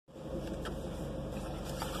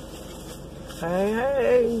Hey,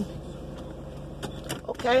 hey.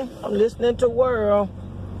 Okay, I'm listening to World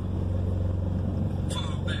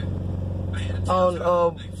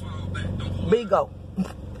on Bingo.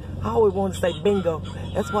 I always want to say bingo.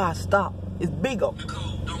 That's why I stopped. It's bingo.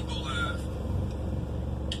 Don't go live.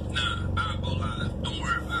 Nah, I'll go live. Don't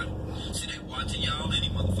worry about it. See, they watching y'all any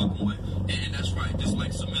motherfucking way. And that's right. Just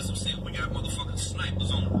like Submissive said, we got motherfucking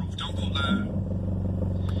snipers on the roof. Don't go live.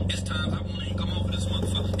 It's times I won't even come over this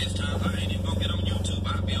motherfucker. It's times I ain't even gonna get on YouTube.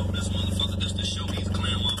 I'll be over this motherfucker just to show these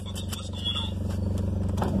clan motherfuckers what's going on.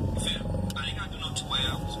 You feel me? I ain't gotta do no 2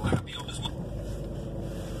 hours. I'll be over this motherfucker.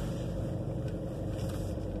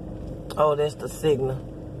 Oh, that's the signal.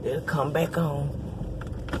 It'll come back on.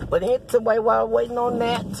 But anyway, while I'm waiting on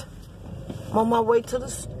that, I'm on my way to the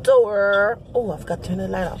store. Oh, I forgot to turn the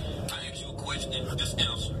light off. I ask you a question, just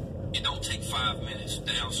answer. It don't take 5 minutes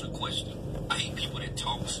to answer a question. I hate people that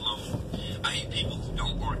talk slow. I hate people who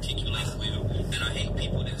don't articulate well. And I hate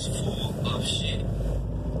people that's full of shit.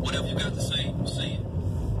 Whatever you got to say, say it.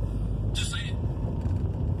 Just say it.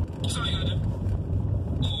 That's all you gotta do.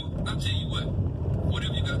 Or, I'll tell you what.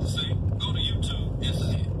 Whatever you got to say, go to YouTube and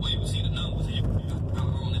see it. Well, you can see the numbers and you can how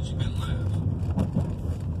long that you've been live.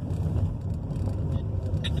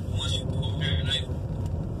 And once you go there and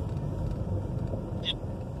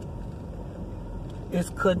It's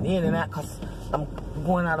cutting in and out because I'm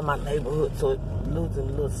going out of my neighborhood, so it's losing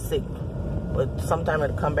a little signal. But sometimes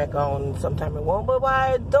it'll come back on, sometimes it won't. But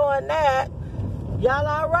while it's doing that, y'all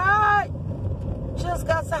all right? Just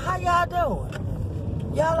got to say, how y'all doing?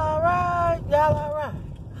 Y'all all right? Y'all all right?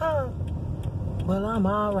 Huh? Well, I'm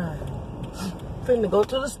all right. Finna go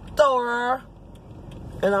to the store,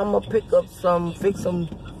 and I'm gonna fix some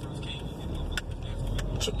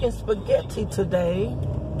chicken spaghetti today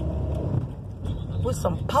with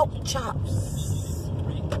some pork chops.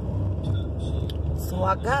 So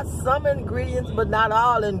I got some ingredients, but not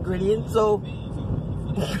all ingredients. So,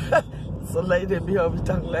 so lady be always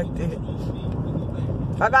talking like that.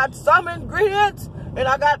 I got some ingredients, and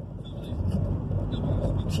I got.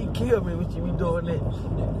 She killed me when she be doing that.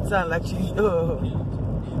 Sound like she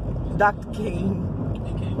Dr. King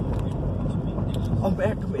on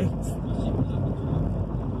Malcolm X.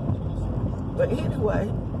 But anyway,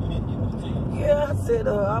 yeah, I said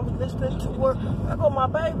I was listening to work. I got my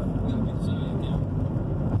baby.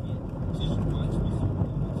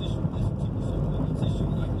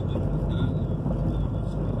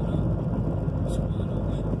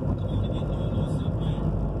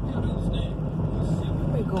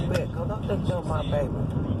 Go back, cause I think they're my baby.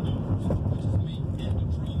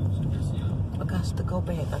 I got to go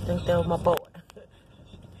back. I think that was my boy.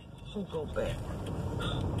 I'll go back.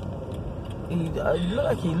 He looked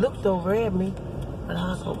like he looked over at me, but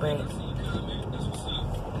I'll go back.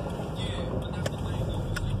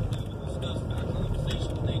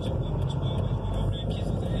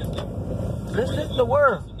 Let's listen to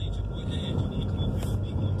World.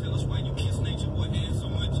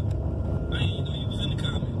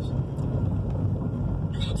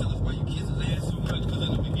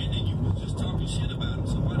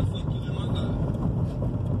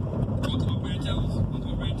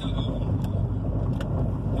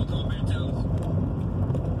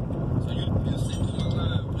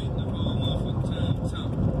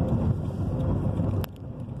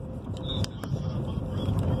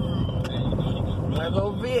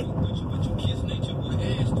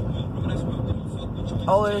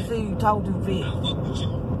 Oh, and see you talk to Vic. I fuck with you.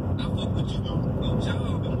 I fuck with you on your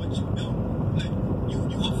job and what you do. Like, you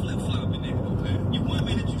a flip-flopping nigga, okay? You one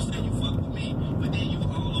minute you say you fuck with me, but then you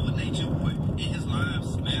all over Nature Boy in his live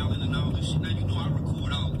smiling and all this shit. Now you know I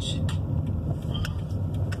record all this shit.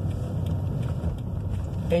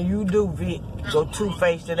 And you do, Vic. Go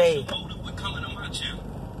two-faced today. With coming on my channel.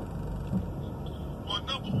 Well,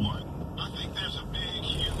 number one, I think there's a big,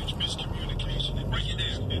 huge miscommunication. Break it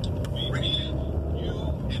down. Break it down.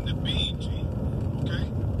 In the Bean team, okay?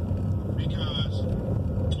 Because,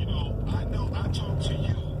 you know I talk to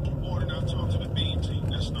you more than I talk to the Bean team.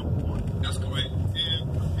 That's number one. That's correct.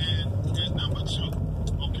 And number two,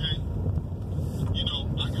 okay? You know,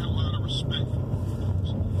 I got a lot of respect for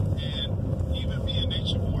folks. And even me and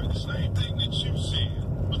Nature Boy, the same thing that you said,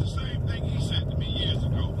 but the same thing he said to me years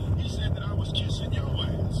ago. He said that I was kissing your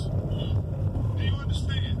ass. Do you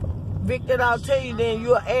understand? Vic, then I'll tell you then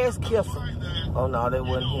you're an ass kisser. Oh no, that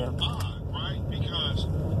wasn't him. Right? Because,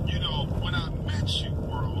 you know, when I met you,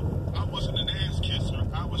 World, I wasn't an ass kisser.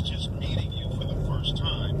 I was just meeting you for the first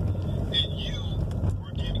time. And you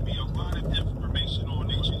were giving me a lot of information on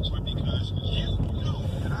Nature Boy because you knew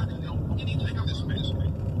that I didn't know anything of this mystery.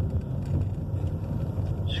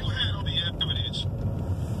 You had all the evidence.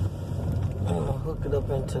 up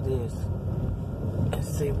into this and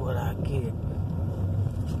see what I get.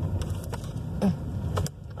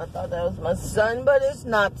 I thought that was my son, but it's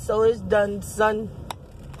not, so it's done, son.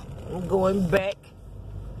 I'm going back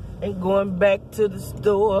to the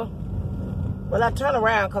store. Well, I turned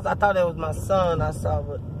around because I thought it was my son I saw,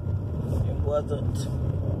 but it wasn't.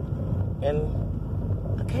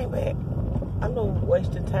 And I came back. I know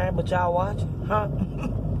wasting time, but y'all watching, huh?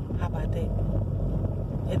 How about that?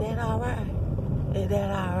 Is that all right? Is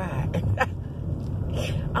that all right?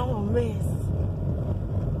 I'm a mess.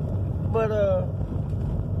 But, oh,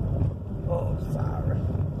 sorry.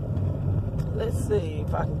 Let's see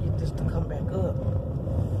if I can get this to come back up.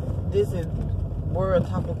 This is Word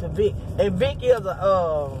talking to Vic. And Vic is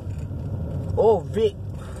Vic.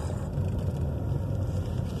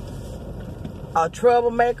 A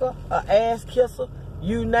troublemaker, an ass kisser,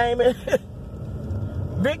 you name it.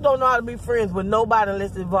 Vic don't know how to be friends with nobody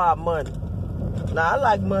unless it involves money. Now, I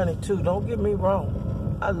like money too, don't get me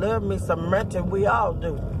wrong. I love me some money, we all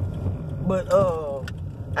do. But,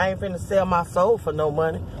 I ain't finna sell my soul for no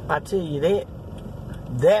money. I tell you that.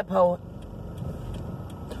 That poet.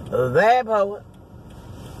 That poet.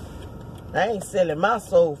 I ain't selling my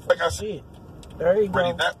soul for shit. There you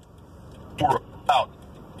go. That out.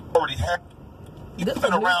 Already had. You've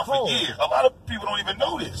been around for years. A lot of people don't even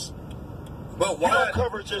know this. But why? You don't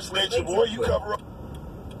cover just Nature Boy. You cover up.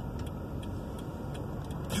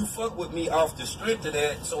 You fuck with me off the strength of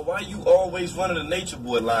that, so why you always running the Nature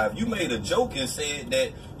Boy live? You made a joke and said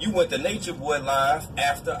that you went to Nature Boy live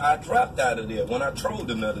after I dropped out of there when I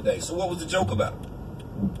trolled him the other day. So what was the joke about?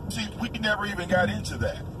 See, we never even got into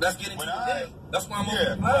that. Let's get into that. That's why I'm on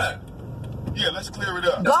the live. Yeah, let's clear it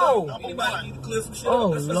up. Go! Anybody need to clear some shit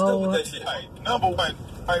up? Let's Lord. go with that shit. Right, number one,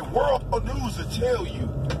 World News will tell you.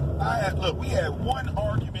 We had one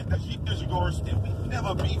argument that years ago, and we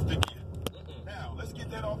never beefed again. Now, let's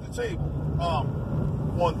get that off the table.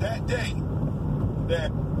 On that day,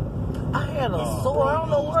 that I had a sore, I don't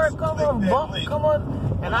know where it come from, bump come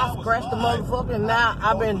on, and I scratched the motherfucker, and now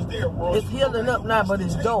it's healing up now, but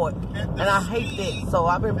it's dark, and I hate that, so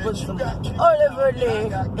I've been putting some olive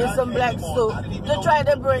oil and some black soup to try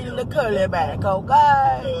to bring the curly back,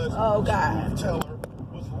 okay? Oh, God. Teller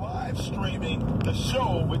was live streaming the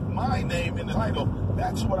show with my name in the title.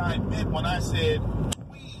 That's what I meant when I said,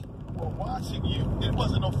 we were watching you. It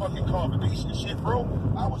wasn't no fucking combination shit, bro.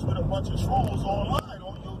 I was with a bunch of trolls online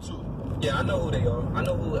on YouTube. Yeah, I know who they are. I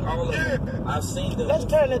know who all of them. I've seen them. Let's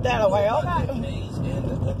turn it that way, okay? The page and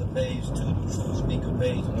the other page too, the True Speaker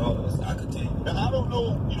page and all of this. I could tell you. Now, I don't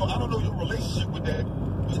know your relationship with that.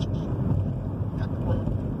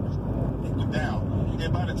 Down.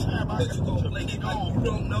 And by the time I got to play, you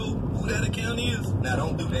don't know who that account is? Now,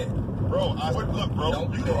 don't do that. Bro, look, bro.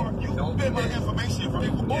 Don't You get my information from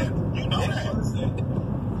people. Yeah. You know that.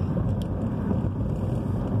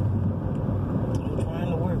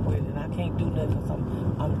 Can't do nothing because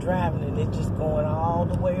I'm driving and it's just going all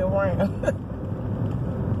the way around.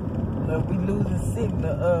 But we losing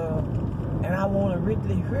signal, and I want to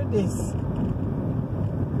really hear this.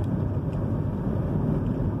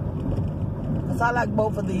 Because I like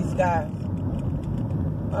both of these guys.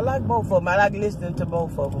 I like both of them. I like listening to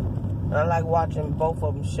both of them. And I like watching both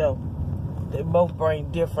of them show. They both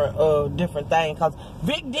bring different things. Cause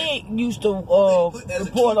Vic did used to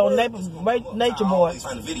report on Nature Boy,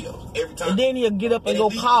 and then he'll get up and go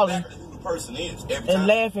call him and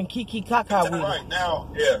laugh and kiki kaka with him. Right now,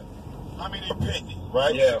 yeah. I mean, opinion,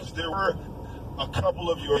 right? Yeah. There were a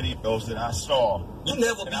couple of your videos that I saw. You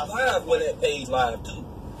never be live when that page live too.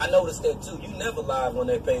 I noticed that too. You never live on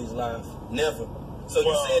that page live. Never. So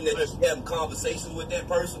you saying that you having conversations with that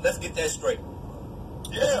person? Let's get that straight.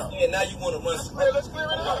 Yeah. And now you want to run. Let's clear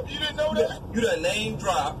it up. You didn't know that? You done name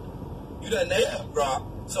drop.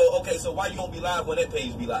 So okay, so why you don't be live when that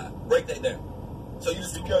page be live? Break that down. So you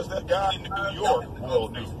just because that guy in New York,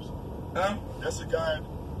 World News. Huh? That's a guy.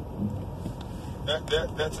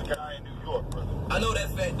 That's a guy in New York, brother. I know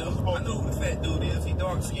that fat dude. I know who the fat dude is. He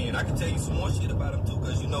dark skinned. I can tell you some more shit about him too,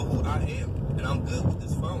 because you know who I am, and I'm good with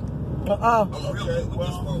this phone. I'm real good with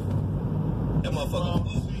this phone. That motherfucker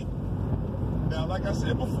blue. Now, like I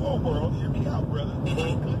said before, World, hear me out, brother. I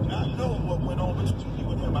know what went on between you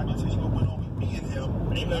and him. I can tell you what went on with me and him.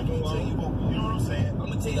 And I can tell you what, you know what I'm saying? Let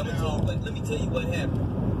me tell you what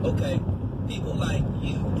happened. Okay, people like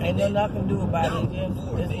you. Ain't nothing I can do about it.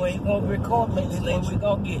 This way you gonna record me. This way we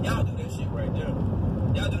gonna get. Y'all do that shit right there.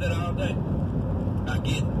 Y'all do that all day. I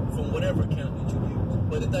get it from whatever account that you use.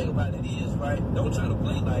 But the thing about it is, right, don't try to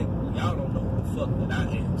play like y'all don't know who the fuck that I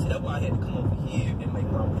am. See, that's why I had to come over here and make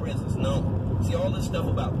my presence known. See, all this stuff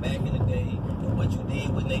about back in the day and what you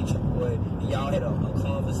did with Nature Boy, and y'all had a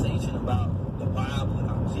conversation about the Bible and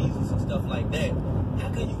how Jesus and stuff like that. How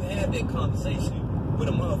can you have that conversation with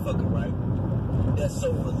a motherfucker, right, that's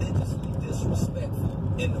so religiously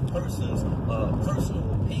disrespectful in the person's personal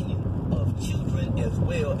opinion of children as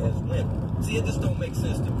well as women? See, it just don't make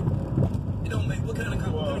sense to me. It don't make, what kind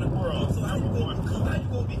of world? So how you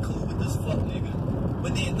gonna be cool with this fuck nigga,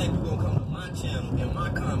 but then think you gonna come to my channel and my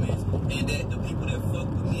comments, and that the people that fuck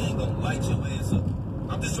with me ain't gonna light your ass up?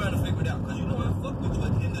 I'm just trying to figure it out, because you know I fuck with you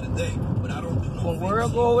at the end of the day, but I don't do no. When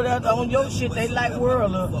World go over there on your shit, they like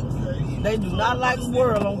World up. They do not like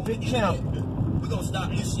World on Big Channel. We're gonna stop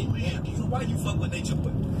this shit, man. So why you fuck with Nature Boy?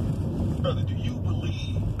 Brother, do you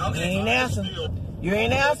believe? You ain't answering. You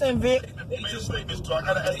ain't answering, Vic. I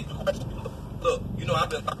gotta ask you a question. Look, you know I've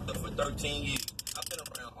been locked up for 13 years. I've been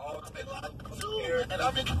around all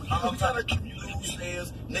types of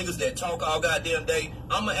niggas that talk all goddamn day.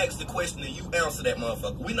 I'ma ask the question and you answer that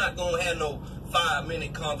motherfucker. We're not gonna have no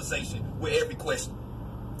 5-minute conversation with every question.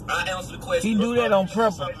 I answer the question. He do that on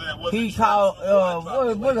purpose. He called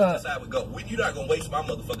That's how it go. You're not gonna waste my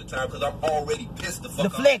motherfucking time because I'm already pissed the fuck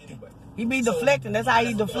off deflecting. anyway. He be deflecting. That's how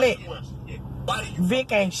he deflect. Yeah. Why do you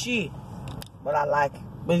Vic ain't shit, but I like him.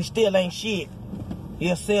 But he still ain't shit.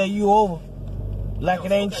 He'll sell you over like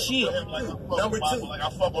it ain't shit. Number two, like I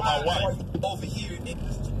fuck with my wife. Over here in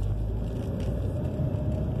this.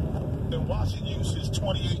 Been watching you since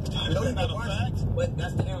 2018. Is that a fact? But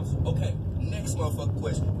that's the answer. Okay, next motherfucking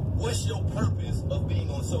question. What's your purpose of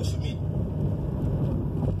being on social media?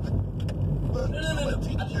 No.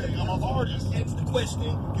 I'm an artist. Ask the question,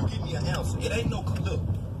 you give me an answer. It ain't no look.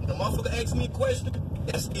 When a motherfucker asks me a question,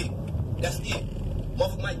 that's it. That's it.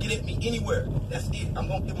 Motherfucker might get at me anywhere. That's it. I'm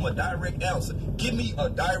gonna give him a direct answer. Give me a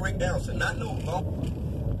direct answer, not no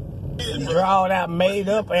long. Draw that made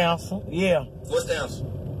up answer. Yeah. What's the answer?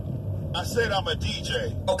 I said I'm a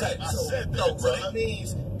DJ. Okay, I so said that, so brother. that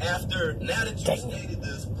means after, now that you stated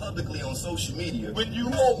this publicly on social media, When you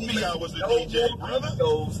won't told be me I making was a no DJ, more brother.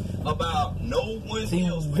 videos about no one See,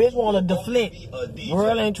 else. Vic want to You won't deflect. be a DJ.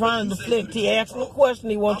 World ain't trying to You said deflect. you He the asked him a troll. question.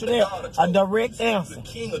 He wants I'm you the to god of a trolls. direct You said you answer. the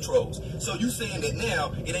king of trolls. So you saying that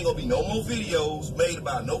now it ain't gonna be no more videos made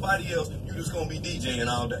about nobody else. You just gonna be DJing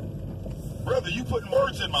all day. Brother, you putting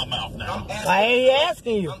words in my mouth now. I ain't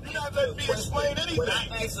asking you. I'm You're not letting me explain anything. When I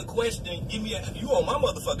ask a question, give me you on my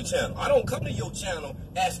motherfucking channel. I don't come to your channel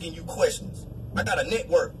asking you questions. I got a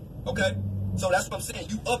network, okay? So that's what I'm saying.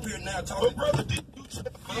 You up here now talking. But brother, did you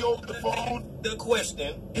tell me over the phone? The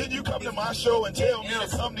question. Did you come to my show and tell me to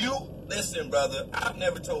come to you? Listen, brother, I've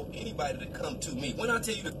never told anybody to come to me. When I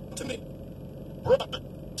tell you to come to me, Brother,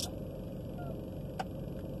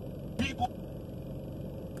 people.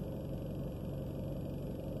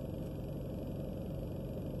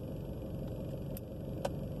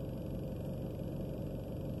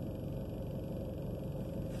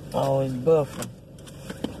 Oh, it's buffering.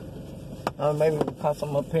 Maybe because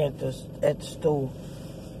I'm up here at the store.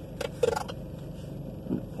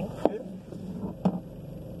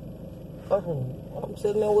 Okay. I'm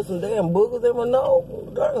sitting there with some damn boogers in my nose.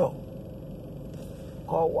 Damn.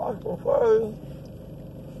 Call Washington first.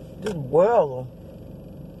 This weather.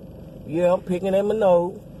 Yeah, I'm picking at my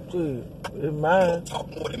nose. Gee, it's mine. talk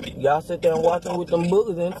more than me. Y'all sit there and watch me with them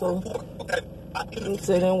boogers in, so Okay? you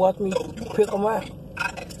sit there and watch me pick them out. I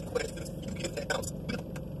ask the questions, you get the answer.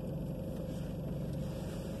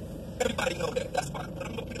 Everybody know that. That's why I put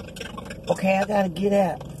them up here on the camera. Okay, I gotta get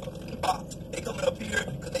out. They coming up here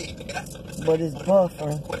because they even got something to say. But it's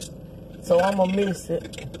buffering. Question. So I'm gonna miss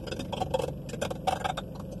it.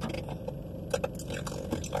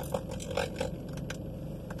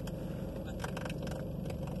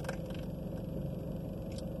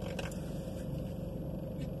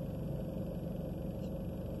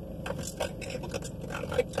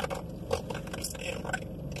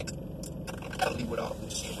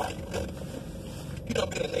 You don't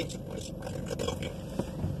get a nature question.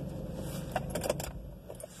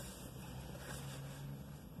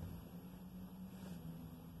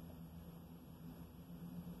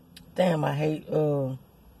 Damn, I hate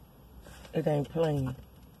it ain't playing.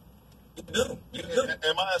 You do. You do.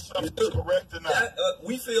 Am I something correct or not? That,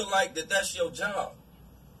 we feel like that's your job.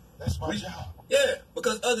 That's my job. Yeah,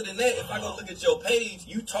 because other than that, if I go look at your page,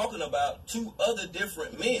 you talking about 2 other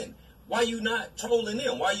different men. Why you not trolling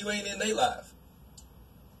them? Why you ain't in their life?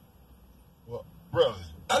 Well, brother,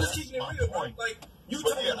 I'm just that's keeping it my real. point. Like you But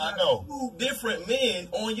talking yeah, I about know. 2 different men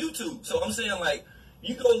on YouTube. So I'm saying, like,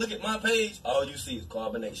 you go look at my page, all you see is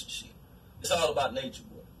carbonation shit. It's all about Nature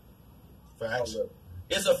Boy. Facts.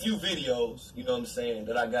 it's a few videos, you know what I'm saying,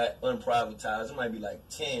 that I got unprivatized. It might be like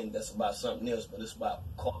 10 that's about something else, but it's about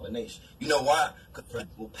carbonation. You know why? Because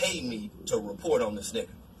people pay me to report on this nigga.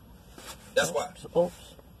 That's why. Oops.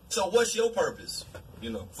 So what's your purpose, you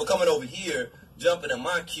know, for coming over here, jumping in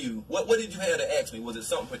my queue? What did you have to ask me? Was it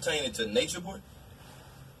something pertaining to Nature Boy?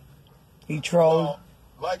 He trolled.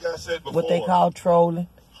 Like I said before, What they call trolling.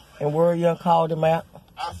 And Word Young called him out.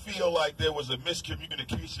 I feel like there was a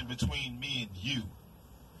miscommunication between me and you.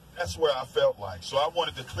 That's where I felt like. So I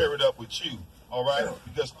wanted to clear it up with you, all right? Yeah.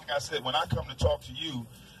 Because like I said, when I come to talk to you,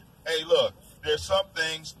 hey, look, there's some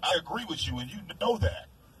things I agree with you, and you know that.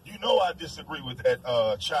 You know I disagree with that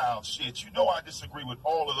child shit. You know I disagree with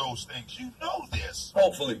all of those things. You know this.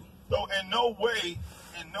 Hopefully. So in no way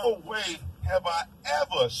have I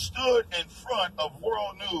ever stood in front of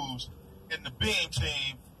World News and the Beam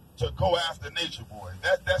Team to go after Nature Boy.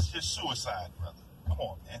 That's just suicide, brother. Come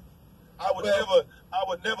on, man. I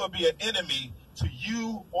would never be an enemy to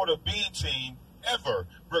you or the Beam Team ever,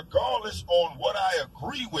 regardless on what I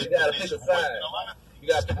agree with. You gotta pick a side. You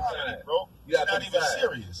gotta pick a side, bro. You gotta Not pick a even side.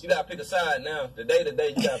 serious. You gotta pick a side now. The day to day,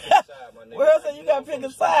 you gotta pick a side, my nigga. Where else you gotta pick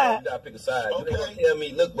a side? You gotta pick a side. You Okay. ain't gonna tell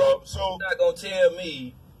me, look, bro. So you're not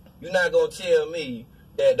gonna tell me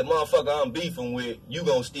that the motherfucker I'm beefing with, you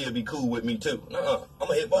gonna still be cool with me too. Nuh-uh. I'm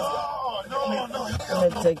gonna hit both of y'all. no.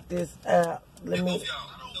 Let me take this out. Let me. Both y'all.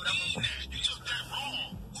 I don't mean that. You took that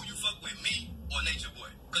wrong. Who you fuck with, me or Nature Boy?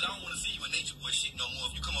 Because I don't want to see you in Nature Boy shit no more.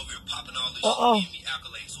 If you come over here popping all this shit, giving me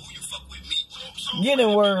accolades. So who you fuck with, me? So Get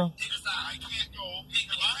in, Word. Pick a side. I can't go.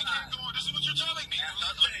 I can't go. This is what you're telling me.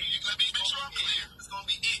 Let me make sure I'm clear. It's gonna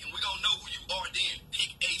be it, and we're gonna know who you are then.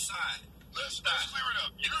 Pick a side. Let's clear it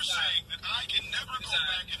up. You're saying that I can never go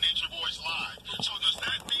back in Nature Boy's live. So does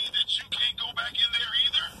that mean that you can't go back in there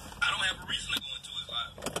either? I don't have a reason to go into his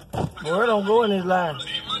live. Word don't go in his live. Look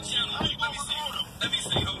at my channel. Let me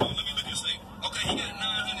see. Hold on. Let me look and see. Okay, he got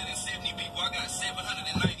 970 people. I got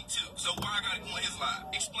 792. So why I gotta go in his live?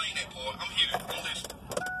 Explain that, Paul. I'm here. I'm listening.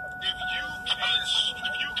 If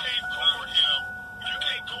you can't record him, if you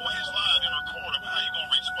can't go in his live and record him, how you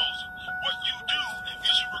gonna expose him? What you do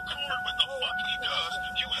is you record what the fuck he does.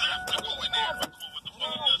 You have to go in there and record what the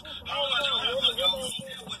fuck he does. How about you have to go?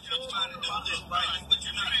 What you're trying to do is right, but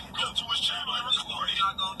you're not didn't go to his channel and This is what record we're it.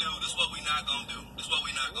 not gonna do. This is what we're not gonna do. This is what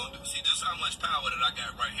we're not gonna do. See, this is how much power that I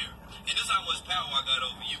got right here. And this is how much power I got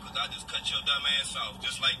over you, because I just cut your dumb ass off,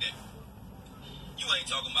 just like that. You ain't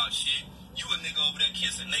talking about shit. You a nigga over there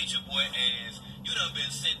kissing Nature Boy ass. You done been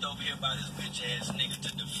sent over here by this bitch ass nigga to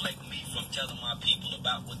deflect me from telling my people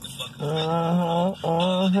about what the fuck is really going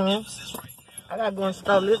on. The emphasis right now. I gotta go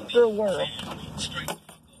install this good Word. Straight the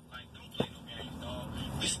fuck up. Like, don't play no games, dog.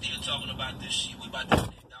 We still talking about this shit. We about to get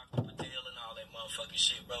that Dr. Patel and all that motherfucking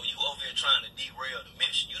shit, bro. You over here trying to derail the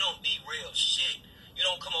mission. You don't derail shit. You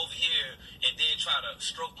don't come over here and then try to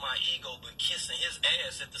stroke my ego, but kissing his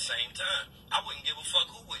ass at the same time. I wouldn't give a fuck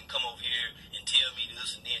who wouldn't come over here and tell me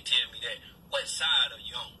this and then tell me that. What side are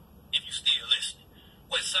you on? If you still listening,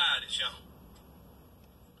 what side is you on?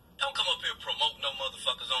 Don't come up here promote no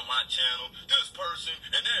motherfuckers on my channel. This person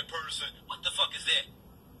and that person. What the fuck is that,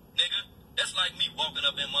 nigga? That's like me walking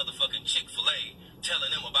up in motherfucking Chick-fil-A telling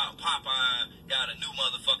them about Popeye got a new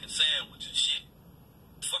motherfucking sandwich and shit.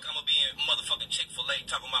 Fuck, I'm gonna be in motherfucking Chick-fil-A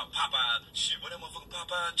talking about Popeye. Shit, what that motherfucking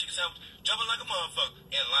Popeye chicken sandwich? Jumping like a motherfucker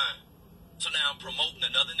in line. So now I'm promoting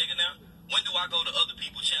another nigga now? When do I go to other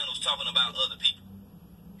people's channels talking about other people?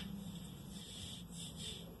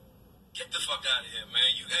 Get the fuck out of here, man.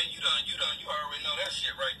 You already know that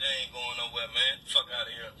shit right there ain't going nowhere, man. Fuck out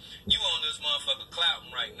of here. You on this motherfucker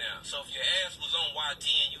clouting right now. So if your ass was on YT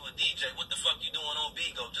and you a DJ, what the fuck you doing on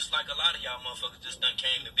Bigo? Just like a lot of y'all motherfuckers just done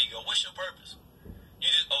came to Bigo. What's your purpose? You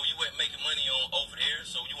just, you went making money on over there,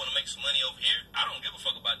 so you want to make some money over here? I don't give a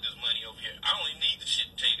fuck about this money over here. I don't even need the shit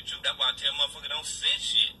to tell you the truth. That's why I tell motherfuckers don't send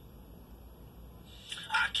shit.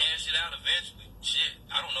 I cash it out eventually. Shit,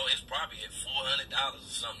 I don't know. It's probably at $400 or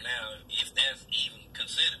something now, if that's even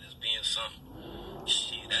considered as being something.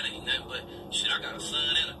 Shit, that ain't nothing but shit. I got a son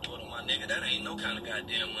and a daughter, my nigga. That ain't no kind of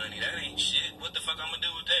goddamn money. That ain't shit. What the fuck I'm gonna do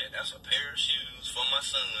with that? That's a pair of shoes for my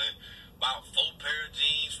son, about 4 pair of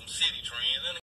jeans from City Trends, and